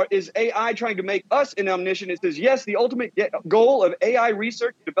ask, is AI trying to make us an omniscient? It says, yes, the ultimate goal of AI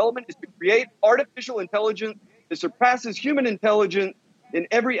research and development is to create artificial intelligence that surpasses human intelligence in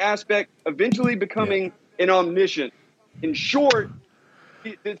every aspect, eventually becoming an omniscient. In short,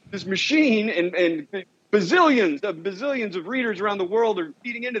 this machine and bazillions of readers around the world are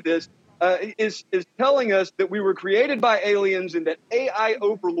feeding into this, is telling us that we were created by aliens and that AI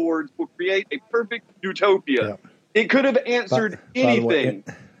overlords will create a perfect utopia. Yeah. It could have answered anything.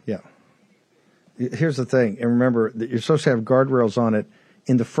 Here's the thing, and remember that you're supposed to have guardrails on it.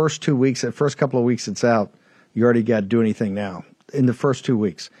 In the first 2 weeks, the first couple of weeks it's out, you already got to do anything now. In the first 2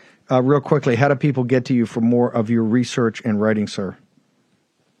 weeks. Real quickly, how do people get to you for more of your research and writing, sir?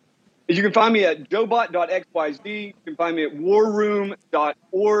 You can find me at joebot.xyz. You can find me at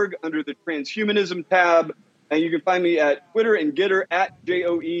warroom.org under the transhumanism tab. And you can find me at Twitter and Getter at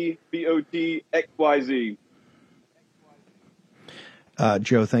JOEBOTXYZ.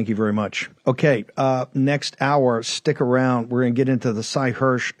 Joe, thank you very much. Okay, next hour, stick around. We're going to get into the Cy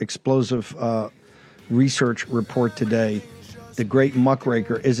Hirsch explosive research report today. The great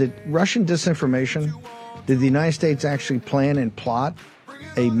muckraker. Is it Russian disinformation? Did the United States actually plan and plot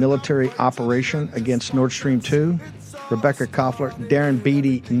a military operation against Nord Stream 2? Rebecca Koffler, Darren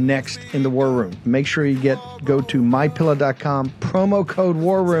Beattie next in the War Room. Make sure you go to mypillow.com, promo code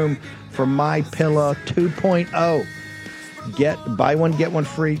War Room for MyPillow 2.0. Buy one, get one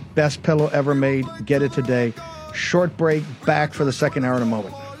free. Best pillow ever made. Get it today. Short break. Back for the second hour in a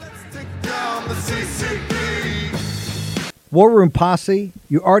moment. War Room Posse,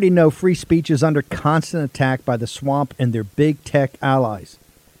 you already know free speech is under constant attack by the swamp and their big tech allies.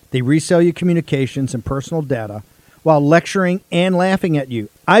 They resell your communications and personal data while lecturing and laughing at you.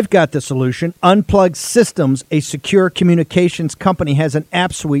 I've got the solution. Unplugged Systems, a secure communications company, has an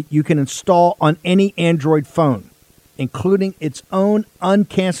app suite you can install on any Android phone, including its own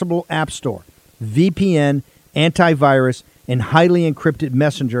uncancelable app store, VPN, antivirus, and highly encrypted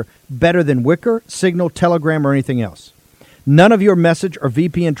messenger, better than Wickr, Signal, Telegram, or anything else. None of your message or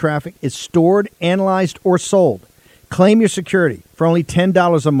VPN traffic is stored, analyzed, or sold. Claim your security for only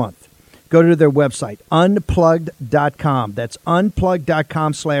 $10 a month. Go to their website, unplugged.com. That's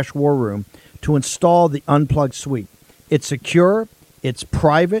unplugged.com/war room to install the Unplugged suite. It's secure, it's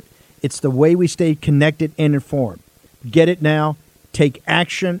private, it's the way we stay connected and informed. Get it now. Take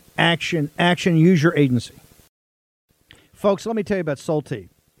action, action, action. Use your agency. Folks, let me tell you about Solti.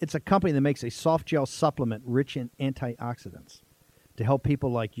 It's a company that makes a soft gel supplement rich in antioxidants to help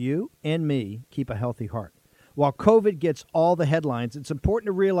people like you and me keep a healthy heart. While COVID gets all the headlines, it's important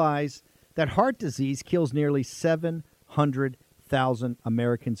to realize that heart disease kills nearly 700,000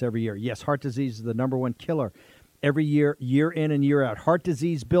 Americans every year. Yes, heart disease is the number one killer every year, year in and year out. Heart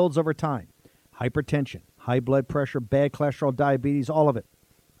disease builds over time. Hypertension, high blood pressure, bad cholesterol, diabetes, all of it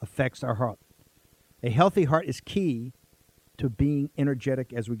affects our heart. A healthy heart is key to being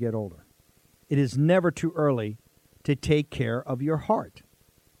energetic as we get older. It is never too early to take care of your heart.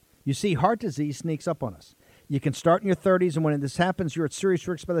 You see, heart disease sneaks up on us. You can start in your 30s, and when this happens, you're at serious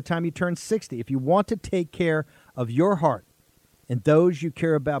risk by the time you turn 60. If you want to take care of your heart and those you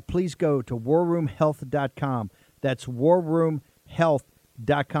care about, please go to warroomhealth.com. That's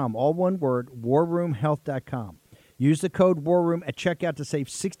warroomhealth.com. All one word, warroomhealth.com. Use the code WARROOM at checkout to save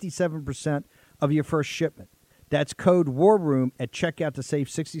 67% of your first shipment. That's code WARROOM at checkout to save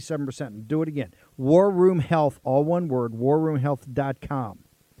 67%. And do it again. War Room Health, all one word, warroomhealth.com.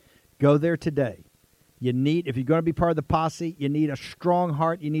 Go there today. You need, if you're going to be part of the posse, you need a strong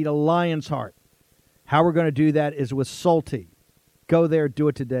heart. You need a lion's heart. How we're going to do that is with Solti. Go there, do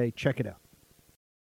it today. Check it out.